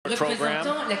program.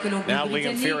 Now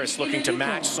Liam Firus looking to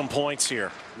match some points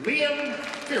here. Liam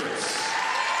Firus.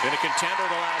 Been a contender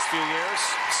the last few years.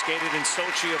 Skated in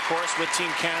Sochi, of course, with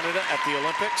Team Canada at the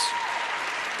Olympics.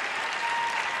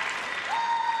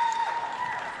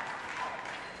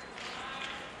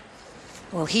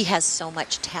 Well, he has so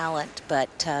much talent,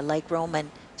 but like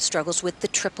Roman, struggles with the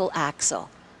triple axel.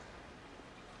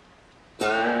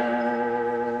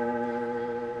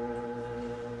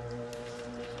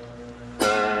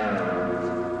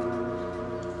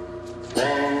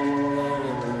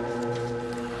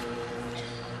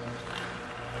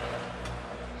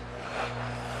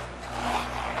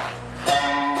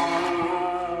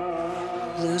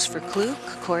 Blues for Kluk,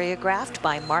 choreographed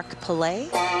by Mark Pillay.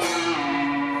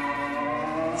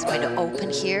 He's going to open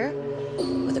here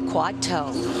with a quad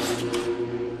toe.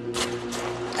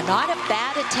 Not a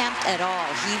bad attempt at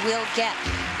all. He will get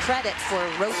credit for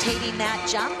rotating that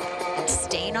jump and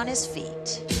staying on his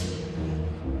feet.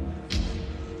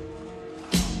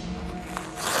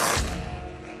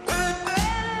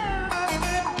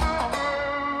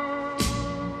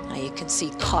 Now you can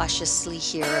see cautiously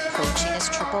here approaching his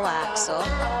triple axel.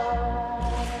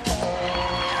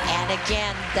 And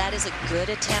again, that is a good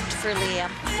attempt for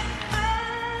Liam.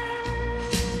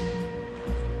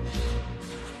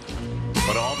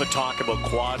 But all the talk about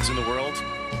quads in the world,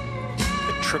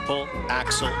 the triple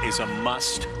axel is a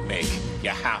must make. You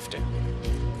have to.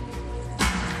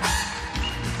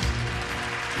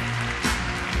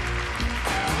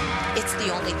 It's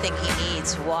the only thing he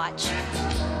needs. Watch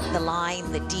the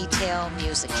line, the detail,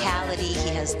 musicality. He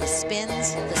has the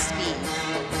spins, the speed.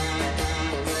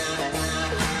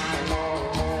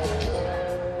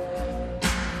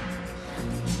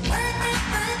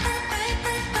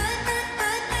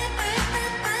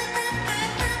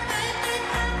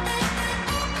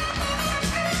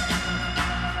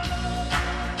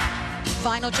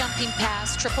 Final jumping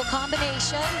pass, triple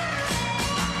combination,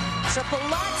 triple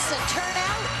lutz and turn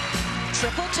out,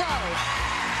 triple toe.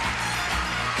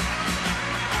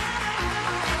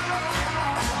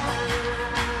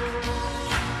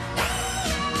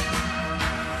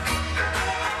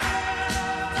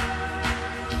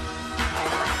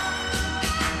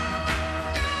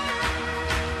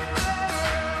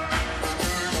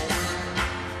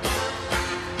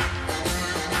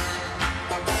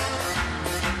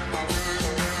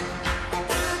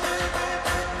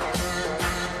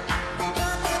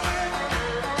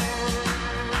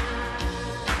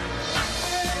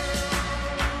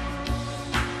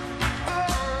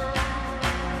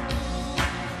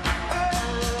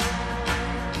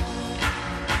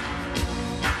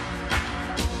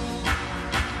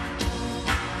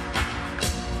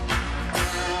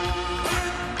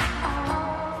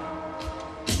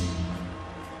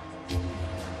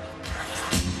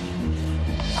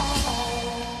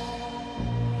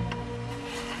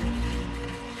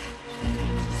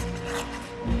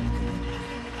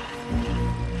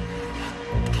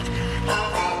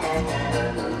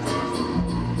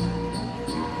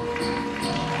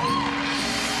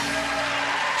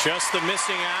 Just the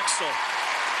missing axle.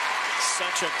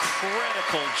 Such a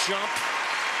critical jump.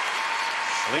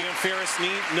 Liam Firus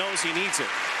knows he needs it.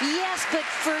 Yes, but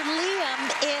for Liam,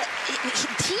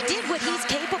 he did what he's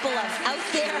capable of out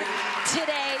there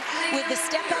today with the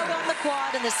step out on the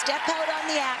quad and the step out on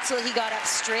the axle. He got up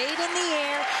straight in the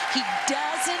air. He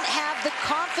doesn't have the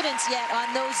confidence yet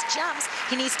on those jumps.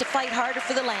 He needs to fight harder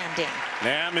for the landing.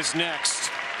 Nam is next.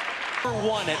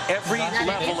 One at every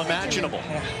level imaginable.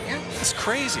 It's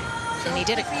crazy. And he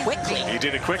did it quickly. He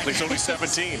did it quickly. He's only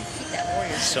 17.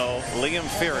 So Liam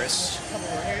Firus.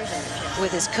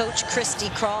 With his coach, Christy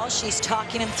Krall, she's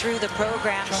talking him through the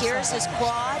program. Here's his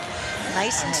quad,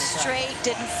 nice and straight,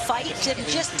 didn't fight,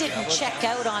 just didn't check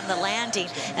out on the landing,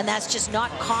 and that's just not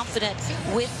confident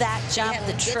with that jump.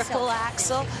 The triple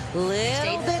axle,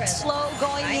 little bit slow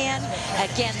going in.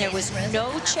 Again, there was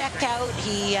no check out.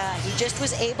 He just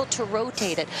was able to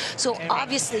rotate it. So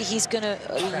obviously he's going to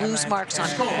lose marks on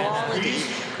quality.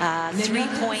 3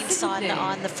 points on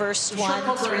the first one,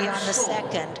 3 on the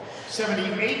second.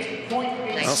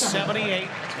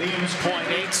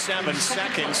 78.87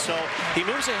 seconds. So he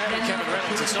moves ahead of Kevin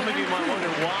Reynolds, and some of you might wonder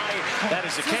why that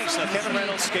is the case. Now, Kevin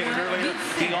Reynolds skated earlier.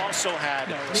 He also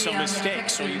had some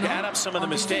mistakes. So you add up some of the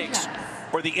mistakes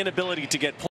or the inability to get points.